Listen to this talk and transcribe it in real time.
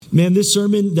Man, this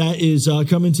sermon that is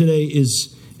coming today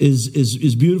is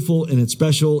beautiful and it's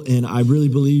special, and I really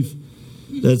believe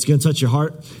that it's going to touch your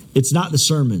heart. It's not the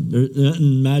sermon. There's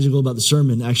nothing magical about the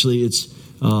sermon. Actually, it's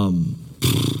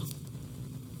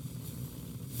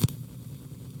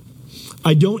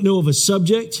I don't know of a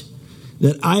subject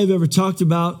that I have ever talked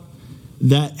about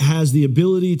that has the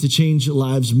ability to change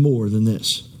lives more than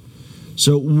this.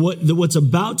 So what's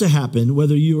about to happen,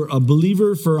 whether you're a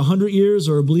believer for 100 years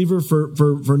or a believer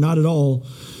for not at all,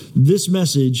 this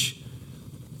message,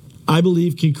 I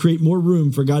believe, can create more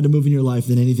room for God to move in your life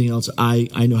than anything else I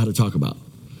know how to talk about.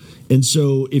 And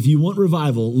so if you want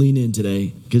revival, lean in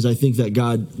today, because I think that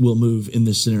God will move in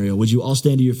this scenario. Would you all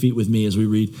stand to your feet with me as we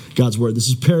read God's word? This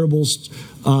is Parables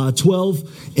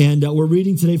 12, and we're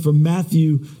reading today from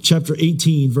Matthew chapter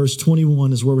 18, verse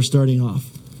 21 is where we're starting off.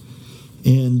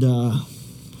 And,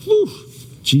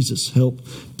 Jesus, help.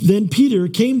 Then Peter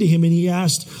came to him and he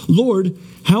asked, Lord,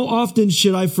 how often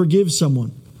should I forgive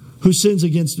someone who sins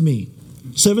against me?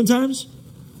 7 times?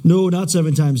 No, not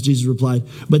 7 times, Jesus replied,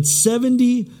 but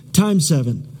 70 times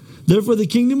 7. Therefore, the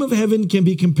kingdom of heaven can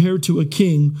be compared to a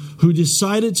king who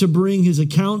decided to bring his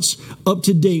accounts up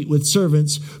to date with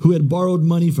servants who had borrowed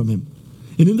money from him.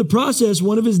 And in the process,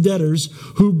 one of his debtors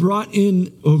who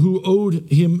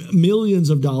owed him millions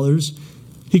of dollars,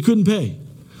 he couldn't pay.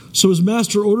 So his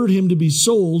master ordered him to be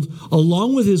sold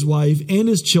along with his wife and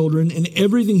his children and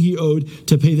everything he owed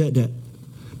to pay that debt.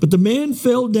 But the man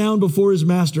fell down before his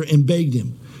master and begged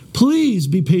him, please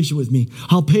be patient with me.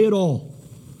 I'll pay it all.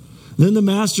 Then the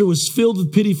master was filled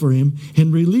with pity for him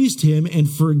and released him and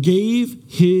forgave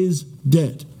his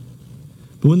debt.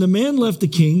 But when the man left the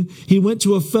king, he went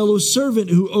to a fellow servant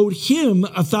who owed him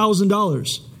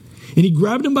 $1,000. And he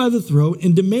grabbed him by the throat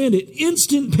and demanded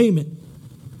instant payment.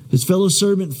 His fellow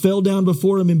servant fell down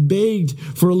before him and begged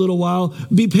for a little while.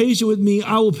 Be patient with me,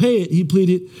 I will pay it, he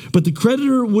pleaded. But the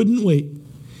creditor wouldn't wait.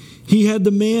 He had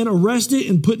the man arrested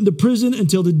and put into prison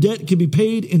until the debt could be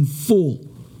paid in full.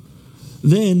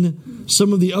 Then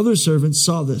some of the other servants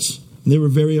saw this, and they were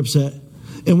very upset.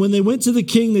 And when they went to the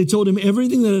king, they told him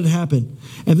everything that had happened.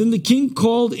 And then the king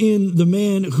called in the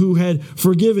man who had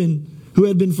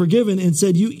been forgiven, and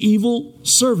said, you evil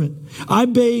servant,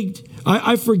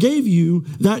 I forgave you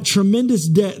that tremendous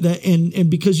debt and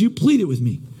because you pleaded with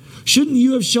me. Shouldn't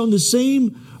you have shown the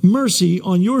same mercy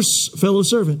on your fellow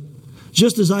servant,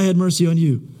 just as I had mercy on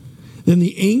you? Then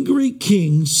the angry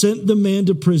king sent the man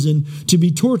to prison to be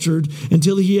tortured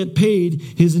until he had paid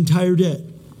his entire debt.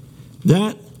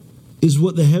 That is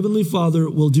what the Heavenly Father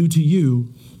will do to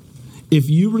you if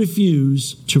you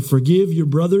refuse to forgive your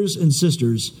brothers and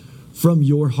sisters from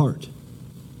your heart.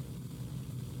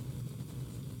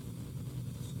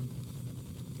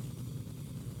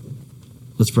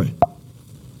 Let's pray.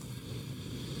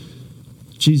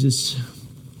 Jesus,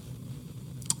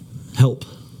 help.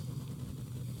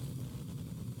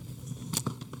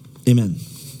 Amen.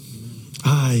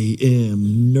 I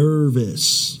am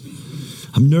nervous.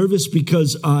 I'm nervous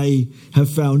because I have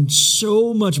found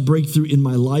so much breakthrough in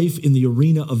my life in the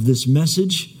arena of this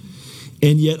message.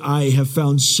 And yet I have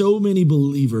found so many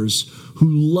believers who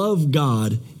love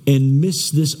God and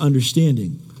miss this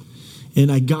understanding.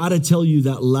 And I got to tell you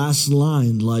that last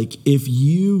line, like, if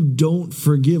you don't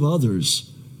forgive others,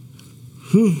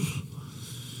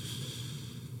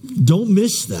 don't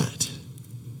miss that.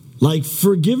 Like,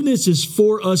 forgiveness is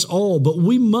for us all, but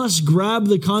we must grab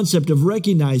the concept of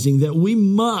recognizing that we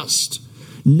must,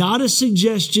 not a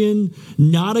suggestion,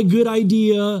 not a good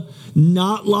idea,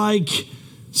 not like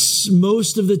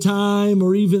most of the time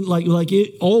or even like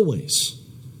it always.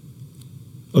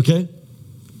 Okay?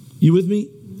 You with me?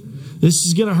 This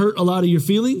is going to hurt a lot of your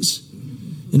feelings,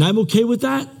 and I'm okay with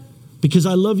that because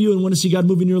I love you and want to see God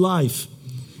move in your life.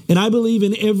 And I believe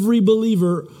in every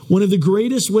believer, one of the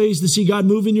greatest ways to see God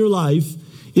move in your life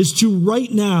is to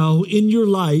right now in your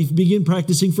life begin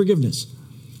practicing forgiveness.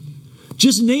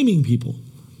 Just naming people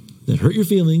that hurt your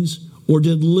feelings or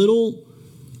did little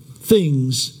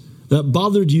things that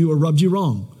bothered you or rubbed you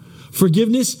wrong.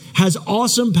 Forgiveness has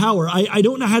awesome power. I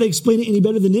don't know how to explain it any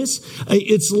better than this.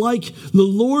 It's like the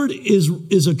Lord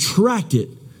is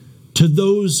attracted to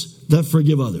those that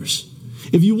forgive others.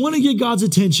 If you want to get God's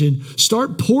attention,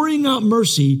 start pouring out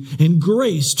mercy and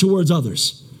grace towards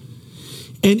others.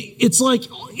 And it's like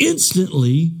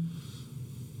instantly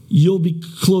you'll be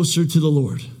closer to the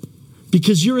Lord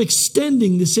because you're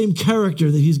extending the same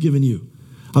character that He's given you.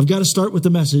 I've got to start with the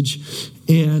message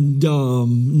and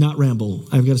not ramble.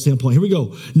 I've got to stay on point. Here we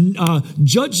go.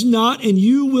 Judge not, and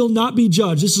you will not be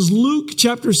judged. This is Luke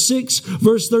chapter 6,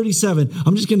 verse 37.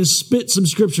 I'm just going to spit some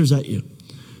scriptures at you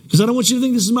because I don't want you to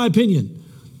think this is my opinion.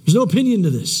 There's no opinion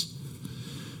to this.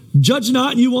 Judge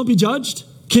not, and you won't be judged.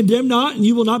 Condemn not, and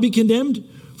you will not be condemned.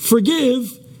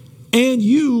 Forgive, and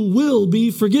you will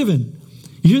be forgiven.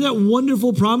 You hear that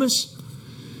wonderful promise?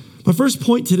 My first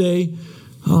point today,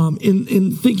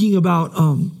 in thinking about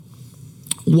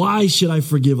why should I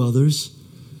forgive others,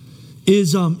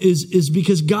 is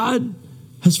because God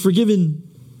has forgiven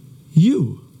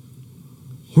you,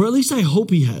 or at least I hope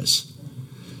He has.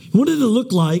 What did it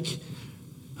look like?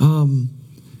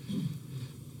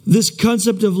 This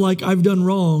concept of like I've done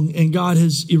wrong and God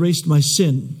has erased my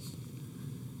sin.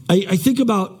 I think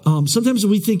about sometimes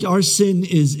we think our sin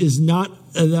is not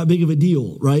that big of a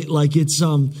deal, right? Like it's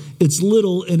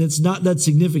little and it's not that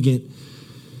significant.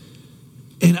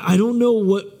 And I don't know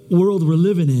what world we're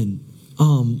living in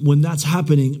when that's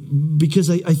happening, because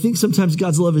I think sometimes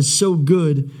God's love is so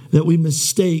good that we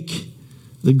mistake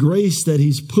the grace that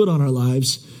He's put on our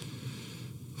lives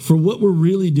for what we're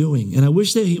really doing. And I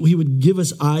wish that He would give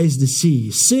us eyes to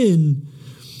see. Sin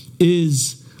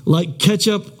is like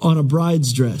ketchup on a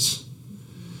bride's dress.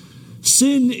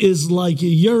 Sin is like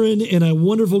urine in a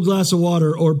wonderful glass of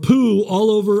water, or poo all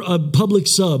over a public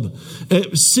sub.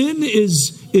 Sin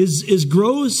is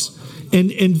gross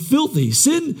and filthy.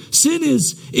 Sin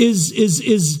is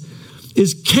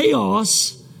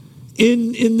chaos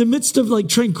in the midst of like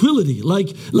tranquility. Like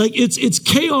it's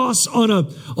chaos on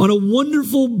a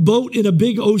wonderful boat in a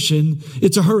big ocean.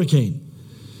 It's a hurricane.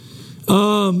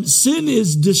 Sin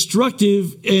is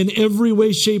destructive in every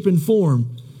way, shape, and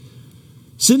form.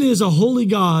 Sin is a holy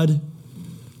God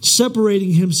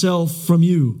separating Himself from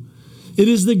you. It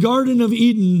is the Garden of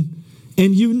Eden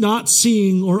and you not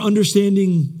seeing or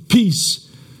understanding peace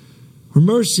or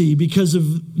mercy because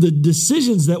of the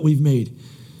decisions that we've made.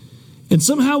 And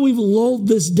somehow we've lulled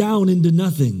this down into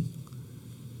nothing.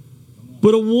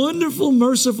 But a wonderful,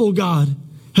 merciful God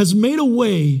has made a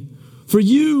way for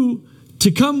you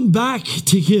to come back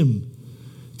to Him,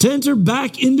 to enter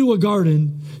back into a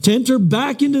garden, to enter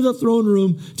back into the throne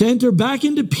room, to enter back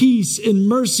into peace and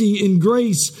mercy and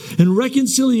grace and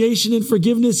reconciliation and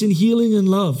forgiveness and healing and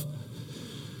love.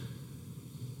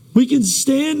 We can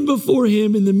stand before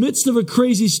Him in the midst of a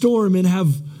crazy storm and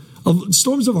have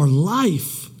storms of our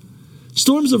life,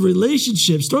 storms of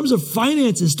relationships, storms of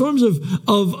finances, storms of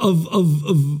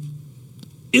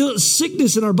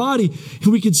sickness in our body,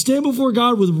 and we can stand before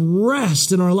God with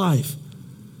rest in our life.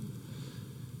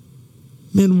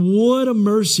 Man, what a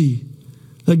mercy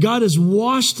that God has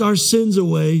washed our sins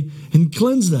away and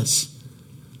cleansed us.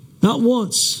 Not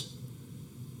once,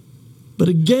 but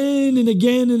again and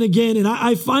again and again. And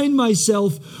I find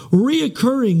myself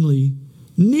reoccurringly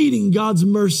needing God's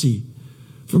mercy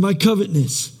for my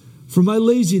covetousness, for my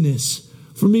laziness,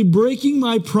 for me breaking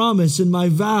my promise and my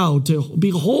vow to be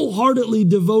wholeheartedly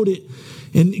devoted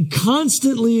and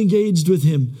constantly engaged with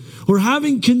Him, or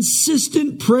having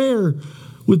consistent prayer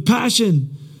with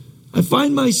passion. I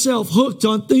find myself hooked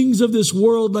on things of this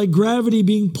world, like gravity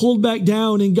being pulled back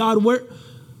down. And God,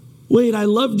 wait, I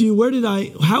loved you.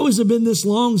 How has it been this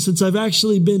long since I've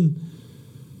actually been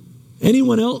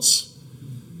anyone else?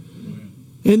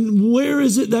 And where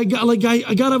is it that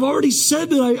God, I've already said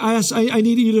that I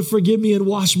need you to forgive me and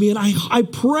wash me. And I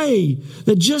pray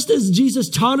that just as Jesus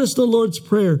taught us the Lord's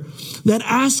Prayer, that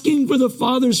asking for the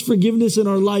Father's forgiveness in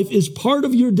our life is part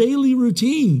of your daily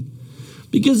routine.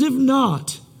 Because if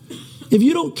not, if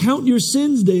you don't count your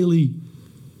sins daily,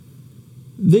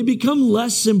 they become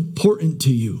less important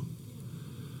to you.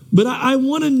 But I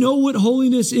want to know what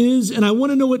holiness is, and I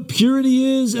want to know what purity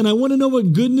is, and I want to know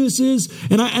what goodness is,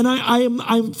 and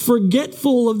I'm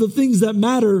forgetful of the things that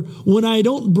matter when I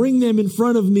don't bring them in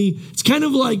front of me. It's kind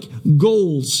of like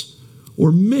goals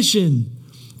or mission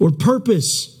or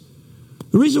purpose.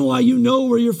 The reason why you know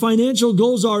where your financial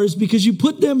goals are is because you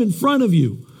put them in front of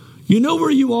you. You know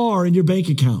where you are in your bank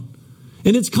account.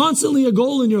 And it's constantly a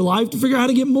goal in your life to figure out how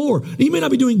to get more. And you may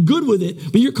not be doing good with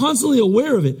it, but you're constantly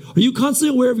aware of it. Are you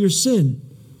constantly aware of your sin?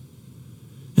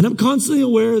 And I'm constantly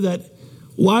aware that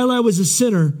while I was a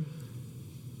sinner,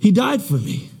 He died for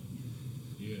me.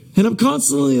 Yeah. And I'm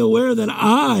constantly aware that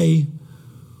I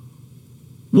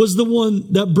was the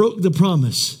one that broke the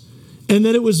promise. And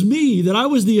that it was me, that I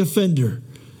was the offender.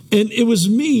 And it was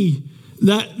me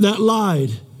that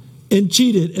lied and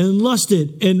cheated and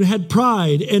lusted and had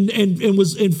pride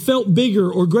and felt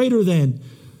bigger or greater than.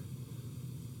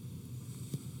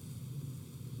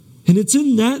 And it's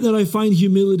in that I find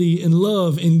humility and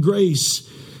love and grace.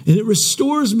 And it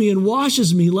restores me and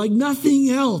washes me like nothing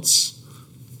else.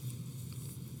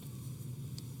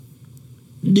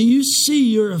 Do you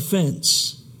see your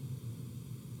offense?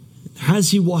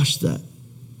 Has He washed that?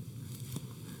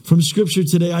 from Scripture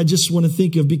today I just want to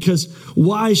think of, because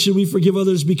why should we forgive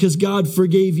others? Because God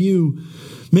forgave you.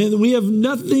 Man, we have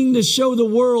nothing to show the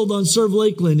world on Serve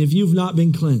Lakeland if you've not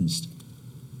been cleansed.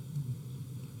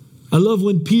 I love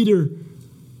when Peter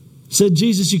said,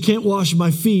 Jesus, you can't wash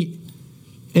my feet.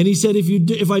 And he said,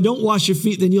 if I don't wash your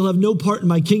feet, then you'll have no part in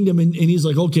my kingdom. And he's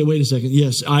like, okay, wait a second.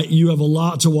 Yes, you have a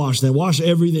lot to wash then. Wash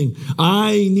everything.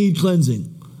 I need cleansing.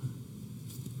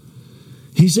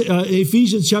 He said,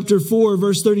 Ephesians chapter 4,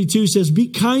 verse 32 says, be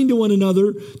kind to one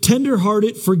another,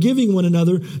 tenderhearted, forgiving one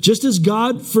another, just as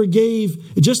God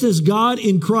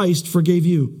in Christ forgave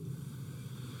you.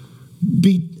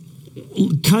 Be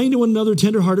kind to one another,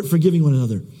 tenderhearted, forgiving one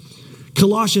another.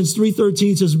 Colossians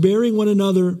 3:13 says, bearing one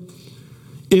another,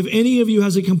 if any of you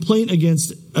has a complaint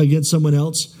against someone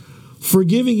else,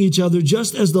 forgiving each other,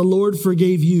 just as the Lord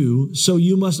forgave you, so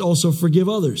you must also forgive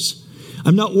others.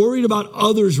 I'm not worried about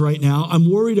others right now. I'm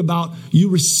worried about you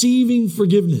receiving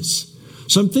forgiveness.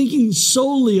 So I'm thinking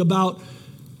solely about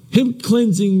him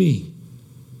cleansing me.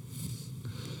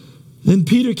 Then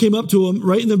Peter came up to him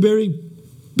right in the very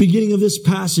beginning of this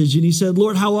passage, and he said,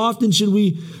 Lord, how often should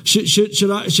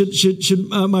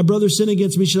my brother sin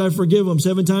against me? Should I forgive him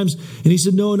 7 times? And he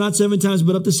said, no, not 7 times,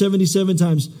 but up to 77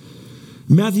 times.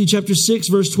 Matthew chapter 6,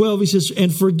 verse 12, he says,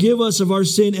 and forgive us of our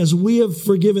sin as we have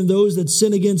forgiven those that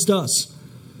sin against us.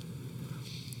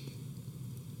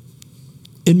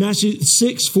 In Matthew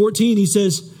 6:14, he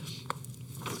says,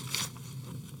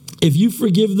 if you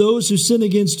forgive those who sin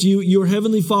against you, your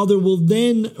heavenly Father will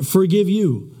then forgive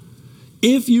you.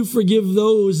 If you forgive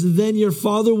those, then your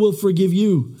Father will forgive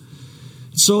you.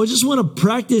 So I just want to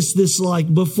practice this,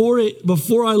 like before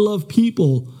I love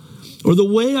people, or the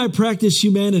way I practice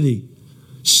humanity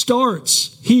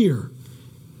starts here.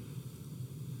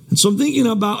 And so I'm thinking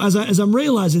about, as I'm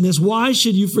realizing this, why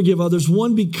should you forgive others?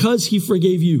 One, because he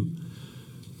forgave you.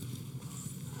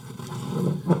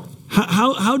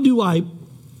 How do I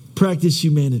practice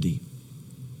humanity?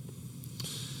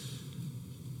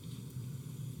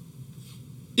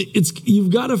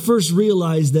 You've got to first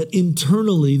realize that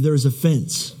internally there's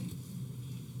offense.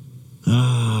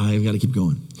 I've got to keep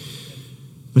going.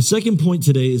 My second point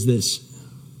today is this.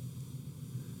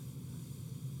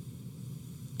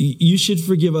 You should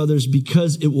forgive others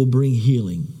because it will bring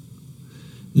healing.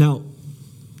 Now,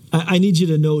 I need you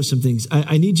to know some things.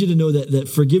 I need you to know that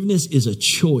forgiveness is a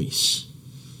choice.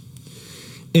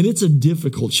 And it's a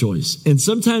difficult choice. And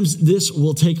sometimes this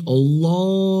will take a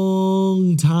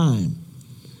long time.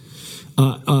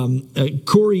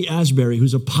 Corey Asbury,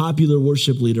 who's a popular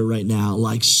worship leader right now,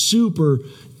 like super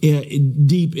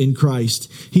deep in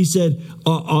Christ, he said,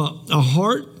 a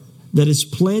heart that is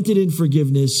planted in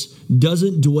forgiveness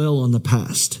doesn't dwell on the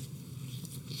past.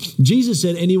 Jesus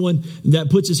said anyone that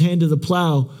puts his hand to the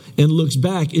plow and looks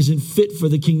back isn't fit for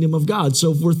the kingdom of God.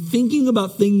 So if we're thinking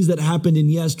about things that happened in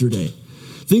yesterday,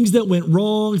 things that went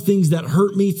wrong, things that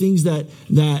hurt me, things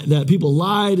that people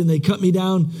lied and they cut me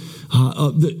down,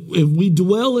 if we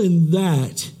dwell in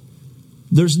that,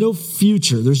 there's no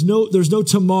future. There's no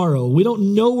tomorrow. We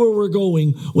don't know where we're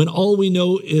going when all we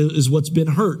know is what's been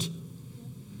hurt.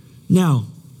 Now,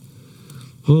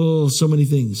 so many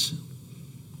things.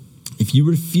 If you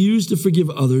refuse to forgive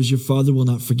others, your Father will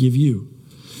not forgive you.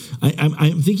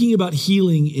 I'm thinking about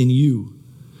healing in you.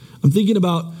 I'm thinking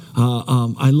about,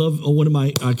 I love one of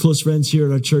my close friends here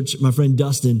at our church, my friend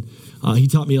Dustin. He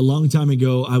taught me a long time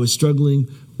ago. I was struggling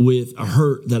with a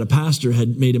hurt that a pastor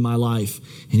had made in my life.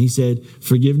 And he said,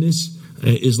 forgiveness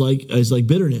is like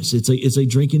bitterness. It's like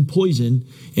drinking poison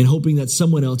and hoping that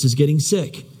someone else is getting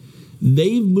sick.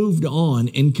 They've moved on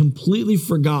and completely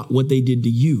forgot what they did to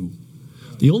you.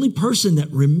 The only person that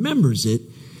remembers it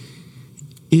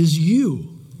is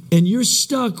you. And you're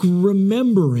stuck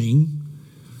remembering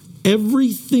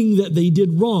everything that they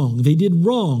did wrong. They did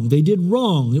wrong. They did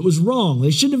wrong. It was wrong.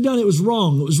 They shouldn't have done it. It was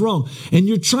wrong. It was wrong. And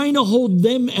you're trying to hold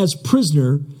them as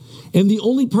prisoner. And the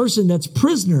only person that's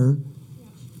prisoner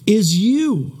is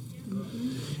you.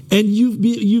 And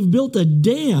you've built a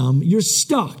dam. You're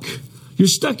stuck. You're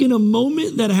stuck in a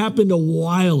moment that happened a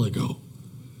while ago.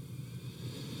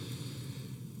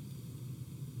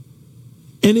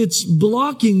 And it's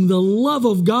blocking the love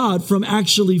of God from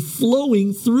actually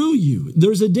flowing through you.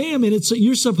 There's a dam, and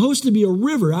you're supposed to be a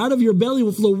river. Out of your belly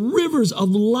will flow rivers of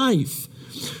life.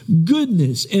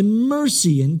 Goodness and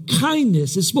mercy and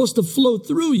kindness is supposed to flow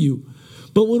through you.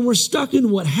 But when we're stuck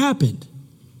in what happened,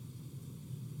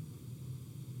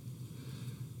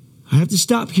 I have to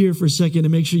stop here for a second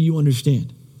and make sure you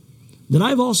understand that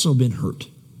I've also been hurt.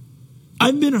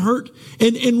 I've been hurt,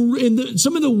 and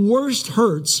some of the worst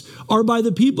hurts are by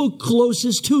the people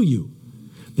closest to you.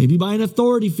 Maybe by an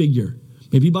authority figure,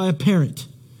 maybe by a parent,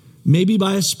 maybe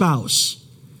by a spouse,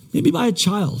 maybe by a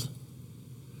child,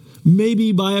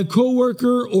 maybe by a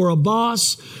coworker or a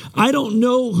boss. I don't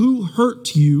know who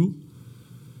hurt you,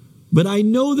 but I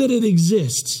know that it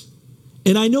exists.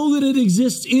 And I know that it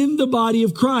exists in the body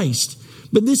of Christ.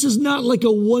 But this is not like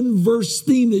a one-verse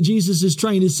theme that Jesus is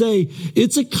trying to say.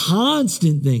 It's a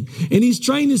constant thing. And he's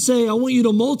trying to say, I want you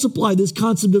to multiply this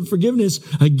concept of forgiveness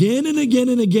again and again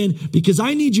and again, because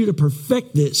I need you to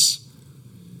perfect this.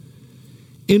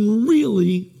 And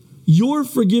really, your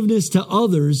forgiveness to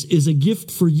others is a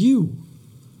gift for you.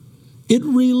 It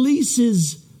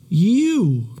releases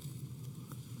you.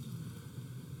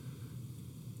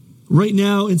 Right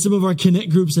now, in some of our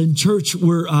connect groups in church,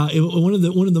 we're one of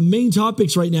the main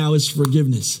topics right now is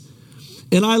forgiveness.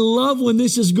 And I love when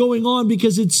this is going on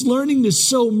because it's learning to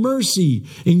sow mercy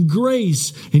and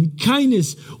grace and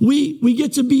kindness. We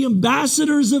get to be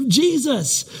ambassadors of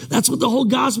Jesus. That's what the whole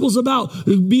gospel is about,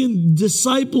 being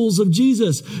disciples of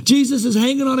Jesus. Jesus is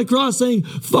hanging on a cross saying,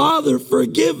 Father,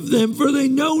 forgive them, for they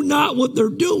know not what they're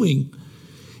doing.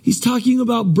 He's talking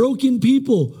about broken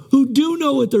people who do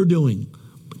know what they're doing.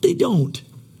 They don't.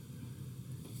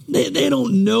 They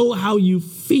don't know how you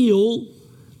feel.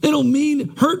 They don't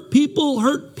mean hurt people.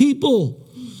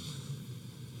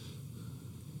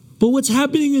 But what's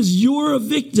happening is you're a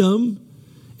victim,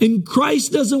 and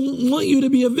Christ doesn't want you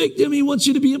to be a victim. He wants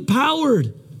you to be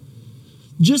empowered.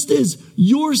 Just as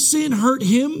your sin hurt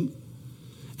him,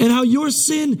 and how your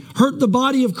sin hurt the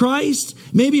body of Christ,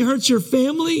 maybe hurts your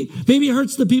family, maybe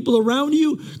hurts the people around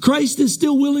you, Christ is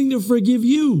still willing to forgive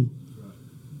you.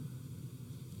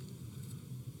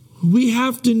 We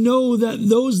have to know that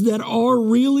those that are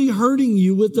really hurting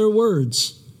you with their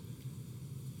words,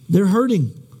 they're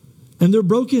hurting and they're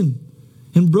broken.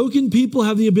 And broken people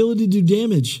have the ability to do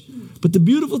damage. But the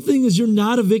beautiful thing is you're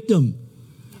not a victim.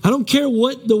 I don't care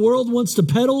what the world wants to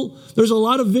peddle. There's a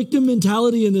lot of victim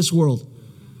mentality in this world.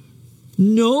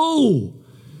 No.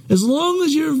 As long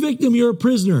as you're a victim, you're a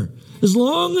prisoner. As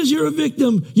long as you're a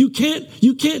victim, you can't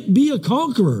be a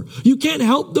conqueror. You can't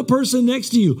help the person next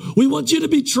to you. We want you to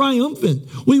be triumphant.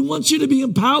 We want you to be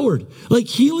empowered. Like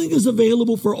healing is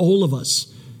available for all of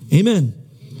us. Amen.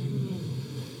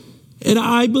 And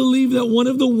I believe that one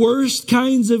of the worst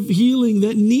kinds of healing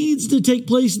that needs to take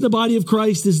place in the body of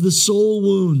Christ is the soul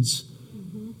wounds.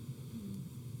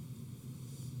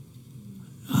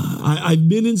 I've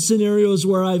been in scenarios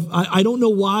where I don't know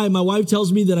why. My wife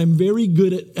tells me that I'm very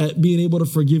good at being able to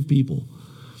forgive people.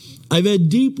 I've had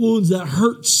deep wounds that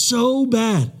hurt so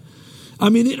bad. I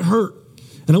mean, it hurt.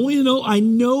 And I want you to know, I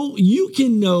know you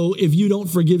can know if you don't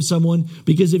forgive someone,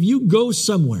 because if you go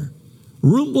somewhere,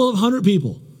 room full of 100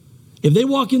 people, if they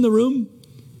walk in the room,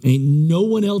 ain't no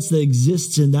one else that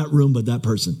exists in that room but that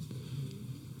person.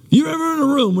 If you're ever in a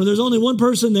room where there's only one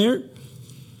person there,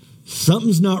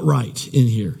 something's not right in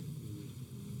here.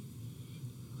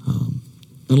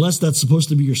 Unless that's supposed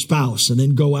to be your spouse, and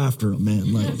then go after them,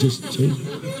 man. Like, just.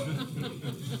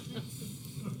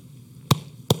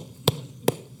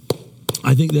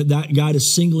 I think that God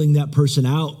is singling that person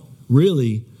out,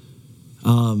 really,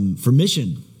 for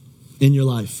mission in your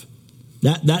life.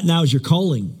 That now is your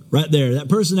calling right there. That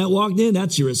person that walked in,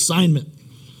 that's your assignment.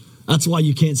 That's why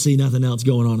you can't see nothing else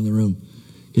going on in the room,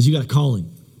 because you got a calling.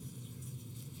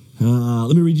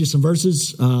 Let me read you some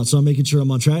verses, so I'm making sure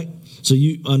I'm on track, so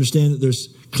you understand that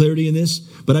there's clarity in this.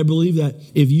 But I believe that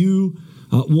if you,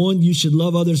 one, you should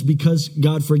love others because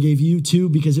God forgave you. Two,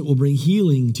 because it will bring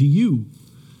healing to you,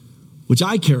 which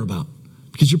I care about,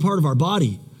 because you're part of our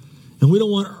body. And we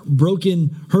don't want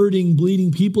broken, hurting,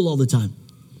 bleeding people all the time.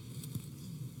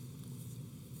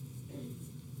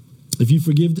 If you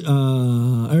forgive, I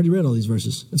already read all these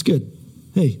verses. That's good.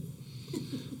 Hey.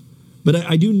 But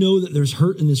I do know that there's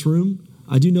hurt in this room.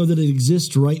 I do know that it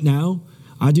exists right now.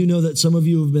 I do know that some of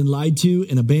you have been lied to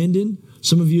and abandoned.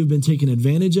 Some of you have been taken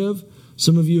advantage of.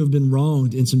 Some of you have been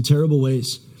wronged in some terrible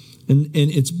ways. And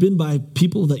it's been by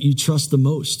people that you trust the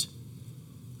most.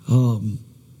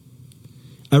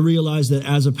 I realize that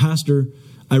as a pastor,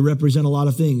 I represent a lot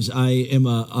of things. I'm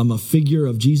a figure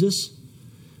of Jesus.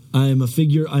 I am a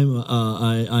figure of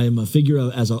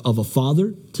a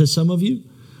father to some of you.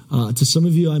 To some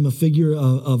of you, I'm a figure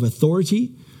of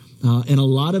authority. And a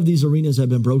lot of these arenas have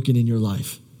been broken in your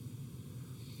life.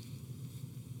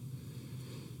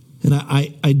 And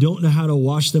I don't know how to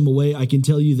wash them away. I can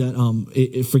tell you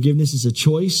that forgiveness is a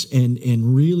choice.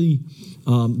 And really,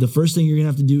 the first thing you're going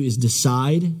to have to do is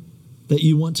decide that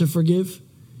you want to forgive.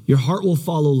 Your heart will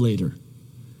follow later.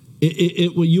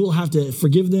 You will have to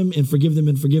forgive them and forgive them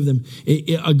and forgive them.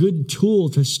 A good tool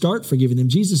to start forgiving them.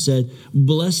 Jesus said,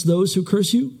 bless those who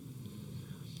curse you.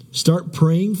 Start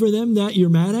praying for them that you're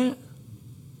mad at.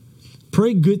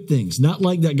 Pray good things, not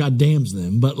like that God damns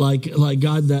them, but like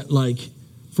God that like,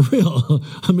 for real.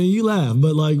 I mean, you laugh,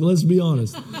 but like, let's be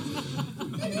honest.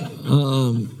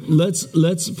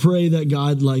 Let's pray that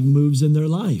God like moves in their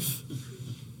life.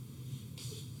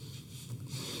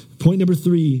 Point number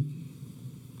 3,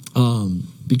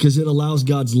 because it allows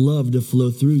God's love to flow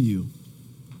through you.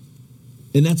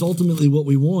 And that's ultimately what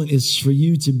we want, is for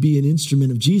you to be an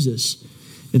instrument of Jesus.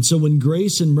 And so when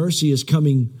grace and mercy is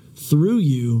coming through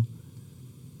you,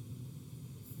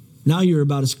 now you're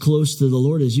about as close to the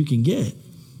Lord as you can get.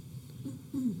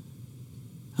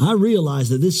 I realize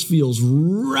that this feels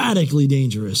radically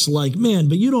dangerous. Like, man,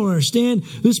 but you don't understand.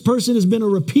 This person has been a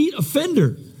repeat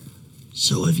offender.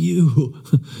 So have you.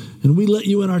 And we let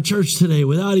you in our church today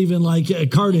without even like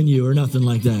carding you or nothing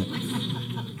like that.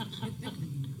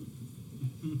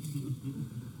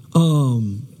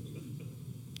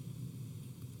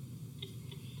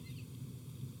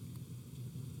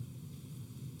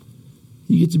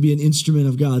 You get to be an instrument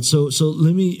of God. So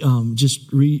let me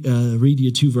just read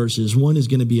you 2 verses. One is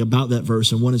going to be about that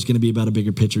verse, and one is going to be about a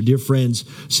bigger picture. Dear friends,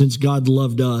 since God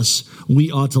loved us,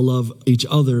 we ought to love each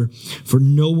other, for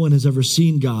no one has ever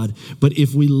seen God. But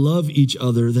if we love each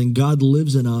other, then God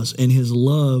lives in us, and his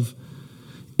love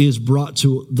is brought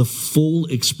to the full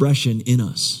expression in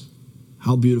us.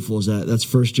 How beautiful is that?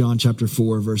 That's 1 John chapter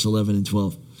 4, verse 11 and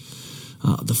 12.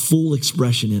 The full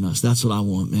expression in us. That's what I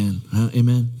want, man.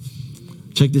 Amen.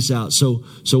 Check this out. So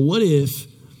what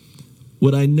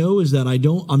I know is that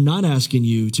I'm not asking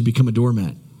you to become a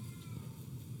doormat.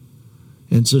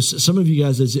 And so some of you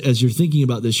guys, as you're thinking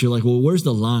about this, you're like, well, where's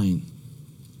the line?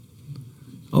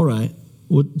 All right.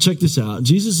 Well, check this out.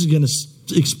 Jesus is going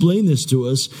to explain this to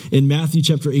us in Matthew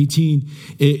chapter 18,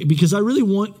 because I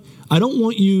don't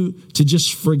want you to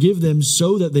just forgive them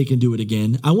so that they can do it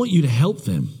again. I want you to help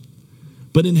them.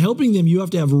 But in helping them, you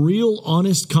have to have real,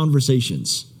 honest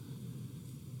conversations.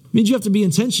 It means you have to be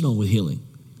intentional with healing.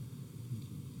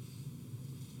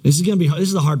 This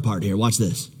is the hard part here. Watch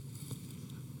this.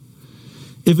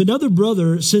 If another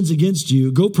brother sins against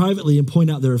you, go privately and point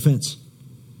out their offense.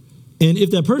 And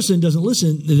if that person doesn't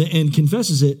listen and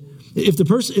confesses it, if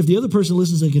the other person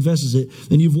listens and confesses it,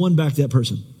 then you've won back that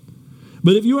person.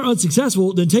 But if you are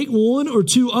unsuccessful, then take 1 or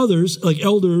 2 others, like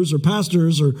elders or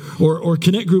pastors or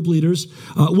connect group leaders,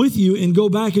 with you and go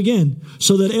back again,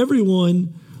 so that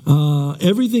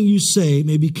everything you say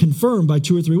may be confirmed by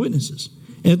 2 or 3 witnesses.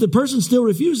 And if the person still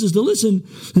refuses to listen,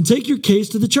 then take your case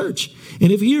to the church.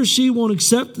 And if he or she won't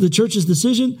accept the church's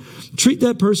decision, treat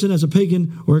that person as a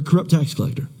pagan or a corrupt tax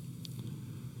collector.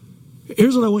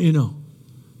 Here's what I want you to know.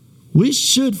 We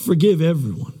should forgive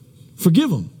everyone. Forgive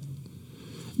them.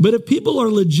 But if people are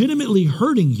legitimately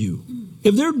hurting you,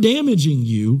 if they're damaging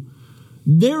you,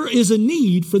 there is a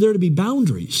need for there to be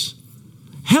boundaries.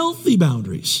 Healthy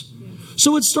boundaries.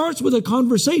 So it starts with a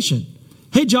conversation.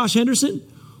 Hey, Josh Henderson,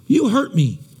 you hurt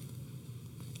me.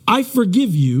 I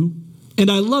forgive you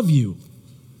and I love you.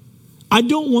 I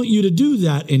don't want you to do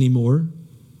that anymore.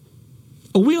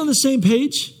 Are we on the same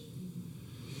page?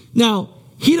 Now,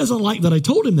 he doesn't like that I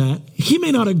told him that. He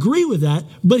may not agree with that,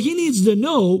 but he needs to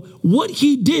know what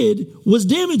he did was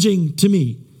damaging to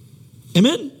me.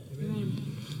 Amen?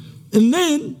 Amen. And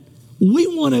then we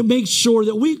want to make sure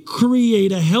that we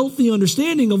create a healthy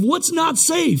understanding of what's not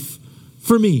safe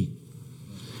for me.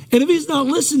 And if he's not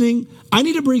listening, I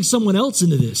need to bring someone else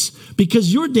into this,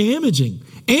 because you're damaging.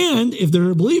 And if they're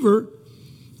a believer,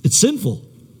 it's sinful.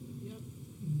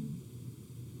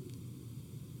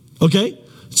 Okay?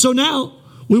 So now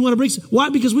we want to bring, why?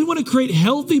 Because we want to create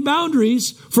healthy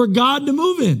boundaries for God to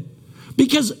move in.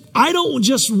 Because I don't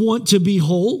just want to be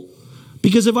whole.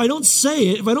 Because if I don't say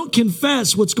it, if I don't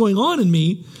confess what's going on in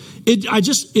me, it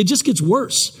just gets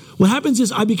worse. What happens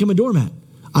is I become a doormat.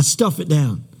 I stuff it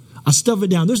down.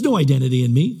 There's no identity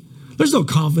in me. There's no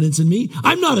confidence in me.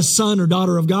 I'm not a son or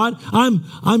daughter of God. I'm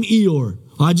Eeyore.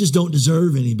 I just don't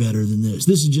deserve any better than this.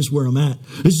 This is just where I'm at.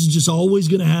 This is just always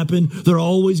going to happen. They're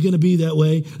always going to be that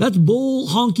way. That's bull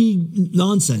honky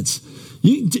nonsense.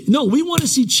 No, we want to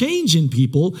see change in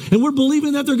people, and we're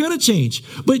believing that they're going to change.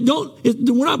 But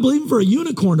we're not believing for a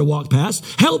unicorn to walk past.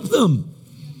 Help them.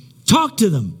 Talk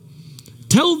to them.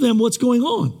 Tell them what's going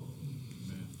on.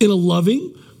 In a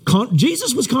loving,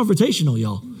 Jesus was confrontational,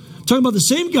 y'all. Talking about the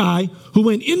same guy who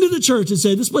went into the church and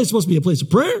said, this place is supposed to be a place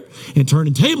of prayer, and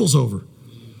turning tables over.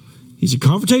 He's a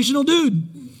confrontational dude.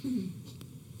 And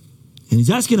he's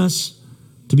asking us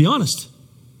to be honest.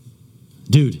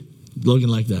 Dude, Logan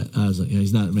like that. I was like, yeah,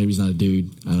 maybe he's not a dude.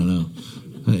 I don't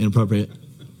know. Inappropriate.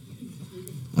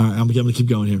 All right, I'm going to keep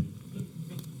going here.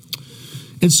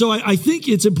 And so I think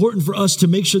it's important for us to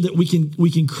make sure that we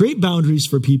can create boundaries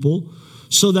for people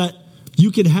so that You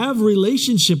can have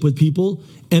relationship with people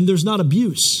and there's not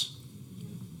abuse.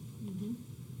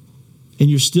 And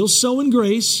you're still sowing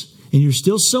grace and you're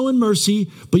still sowing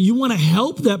mercy, but you want to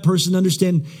help that person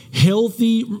understand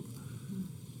healthy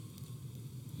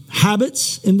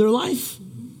habits in their life.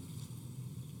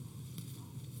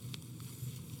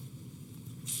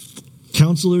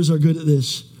 Counselors are good at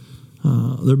this.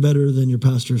 They're better than your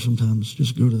pastor sometimes.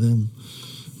 Just go to them.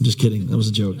 I'm just kidding. That was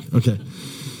a joke. Okay.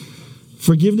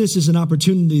 Forgiveness is an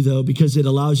opportunity, though, because it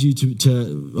allows you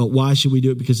why should we do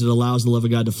it? Because it allows the love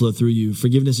of God to flow through you.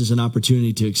 Forgiveness is an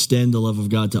opportunity to extend the love of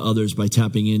God to others by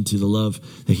tapping into the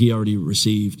love that he already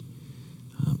received.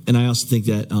 And I also think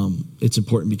that it's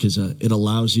important because it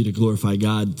allows you to glorify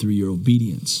God through your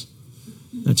obedience.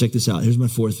 Now, check this out. Here's my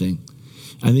fourth thing.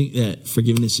 I think that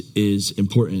forgiveness is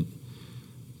important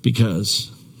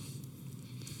because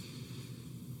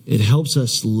it helps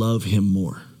us love him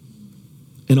more.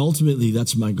 And ultimately,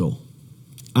 that's my goal.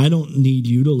 I don't need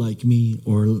you to like me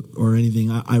or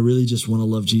anything. I really just want to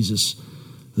love Jesus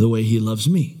the way he loves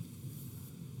me.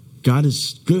 God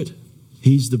is good.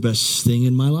 He's the best thing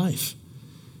in my life.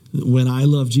 When I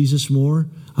love Jesus more,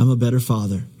 I'm a better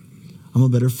father. I'm a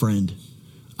better friend.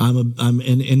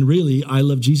 And really, I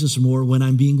love Jesus more when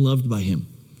I'm being loved by him.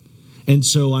 And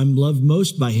so I'm loved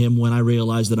most by him when I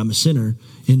realize that I'm a sinner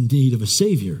in need of a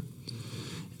savior.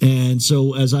 And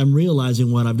so as I'm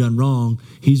realizing what I've done wrong,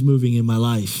 he's moving in my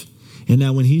life. And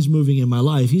now when he's moving in my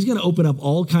life, he's going to open up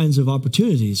all kinds of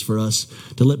opportunities for us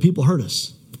to let people hurt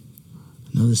us.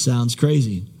 I know this sounds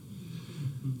crazy.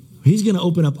 He's going to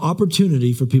open up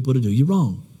opportunity for people to do you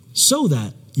wrong so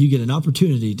that you get an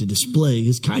opportunity to display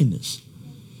his kindness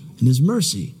and his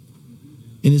mercy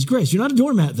and his grace. You're not a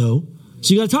doormat, though,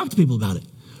 so you got to talk to people about it.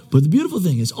 But the beautiful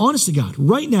thing is, honest to God,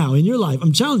 right now in your life,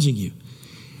 I'm challenging you.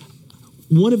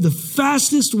 One of the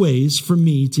fastest ways for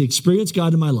me to experience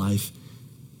God in my life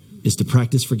is to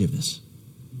practice forgiveness.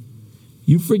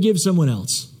 You forgive someone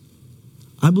else,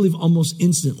 I believe almost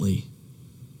instantly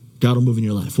God will move in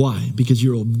your life. Why? Because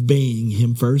you're obeying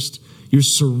him first. You're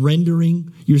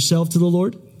surrendering yourself to the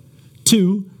Lord.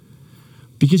 2,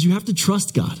 because you have to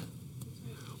trust God.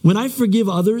 When I forgive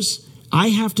others, I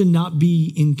have to not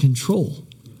be in control.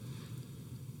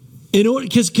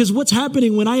 Because what's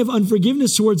happening when I have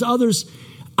unforgiveness towards others,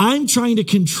 I'm trying to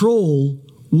control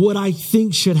what I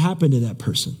think should happen to that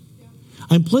person.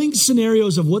 I'm playing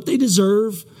scenarios of what they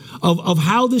deserve, of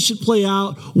how this should play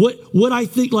out, what I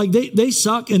think, like they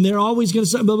suck and they're always going to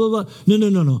suck, blah, blah, blah.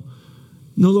 No.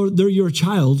 No, Lord, they're your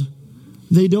child.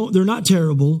 They're not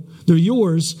terrible. They're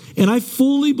yours. And I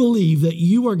fully believe that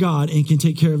you are God and can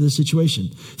take care of this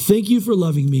situation. Thank you for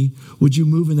loving me. Would you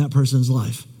move in that person's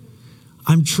life?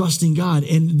 I'm trusting God,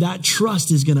 and that trust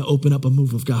is going to open up a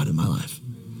move of God in my life.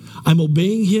 I'm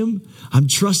obeying him. I'm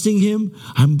trusting him.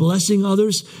 I'm blessing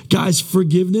others. Guys,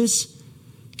 forgiveness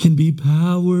can be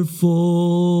powerful.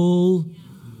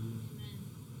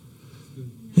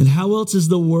 And how else is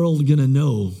the world going to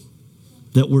know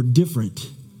that we're different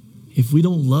if we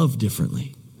don't love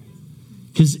differently?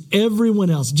 Because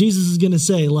everyone else, Jesus is going to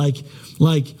say, the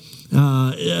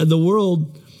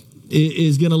world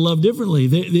is going to love differently.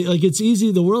 It's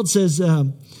easy. The world says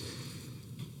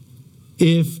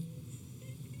if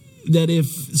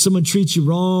someone treats you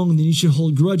wrong, then you should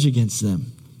hold grudge against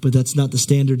them. But that's not the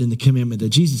standard in the commandment that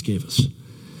Jesus gave us.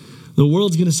 The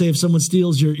world's going to say if someone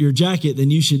steals your jacket,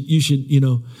 then you should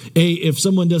if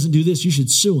someone doesn't do this, you should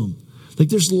sue them. Like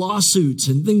there's lawsuits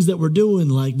and things that we're doing,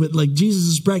 but Jesus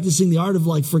is practicing the art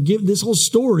of forgive. This whole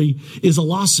story is a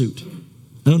lawsuit.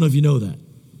 I don't know if you know that.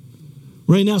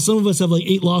 Right now, some of us have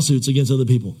 8 lawsuits against other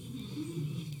people.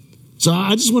 So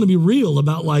I just want to be real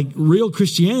about real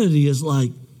Christianity is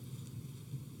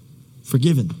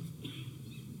forgiven.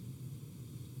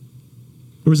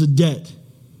 There was a debt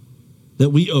that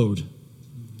we owed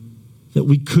that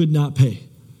we could not pay.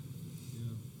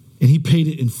 And he paid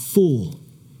it in full.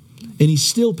 And he's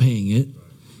still paying it.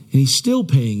 And he's still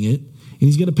paying it. And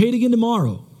he's going to pay it again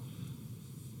tomorrow.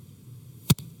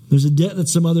 There's a debt that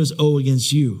some others owe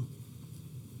against you.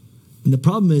 And the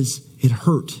problem is, it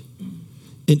hurt.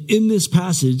 And in this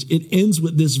passage, it ends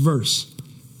with this verse.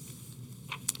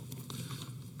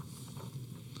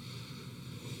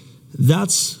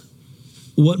 That's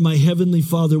what my heavenly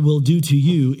Father will do to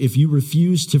you if you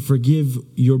refuse to forgive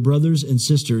your brothers and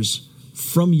sisters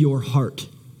from your heart.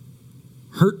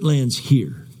 Hurt lands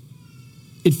here.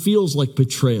 It feels like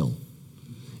betrayal.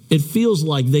 It feels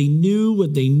like they knew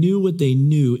what they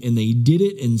knew, and they did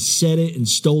it and said it and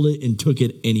stole it and took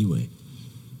it anyway.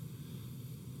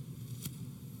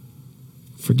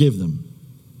 Forgive them.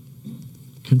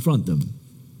 Confront them.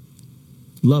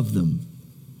 Love them.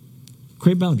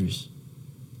 Create boundaries.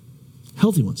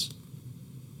 Healthy ones.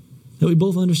 That we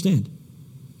both understand.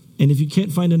 And if you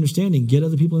can't find understanding, get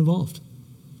other people involved.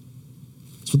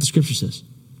 That's what the scripture says.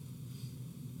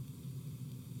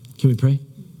 Can we pray?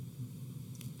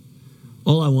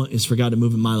 All I want is for God to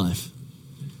move in my life.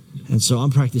 And so I'm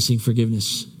practicing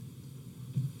forgiveness.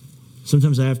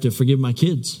 Sometimes I have to forgive my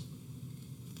kids,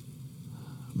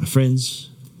 my friends.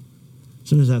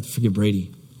 Sometimes I have to forgive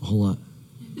Brady a whole lot.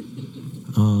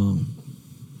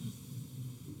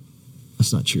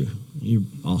 That's not true. You're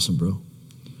awesome, bro.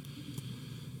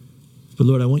 But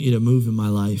Lord, I want you to move in my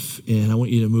life, and I want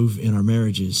you to move in our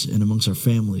marriages and amongst our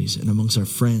families and amongst our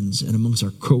friends and amongst our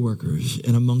coworkers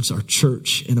and amongst our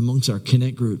church and amongst our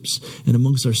connect groups and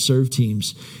amongst our serve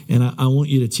teams. And I want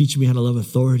you to teach me how to love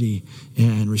authority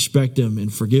and respect them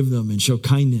and forgive them and show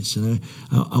kindness. And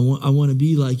I want to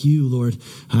be like you, Lord.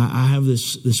 I have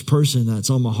this person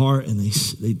that's on my heart, and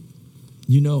they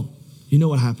you know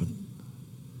what happened.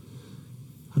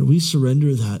 How do we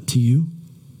surrender that to you?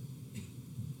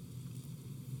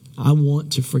 I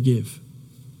want to forgive.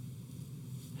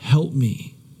 Help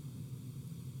me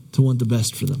to want the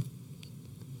best for them.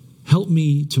 Help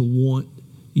me to want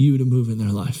you to move in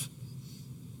their life.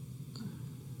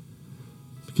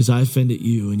 Because I offended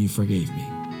you and you forgave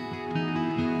me.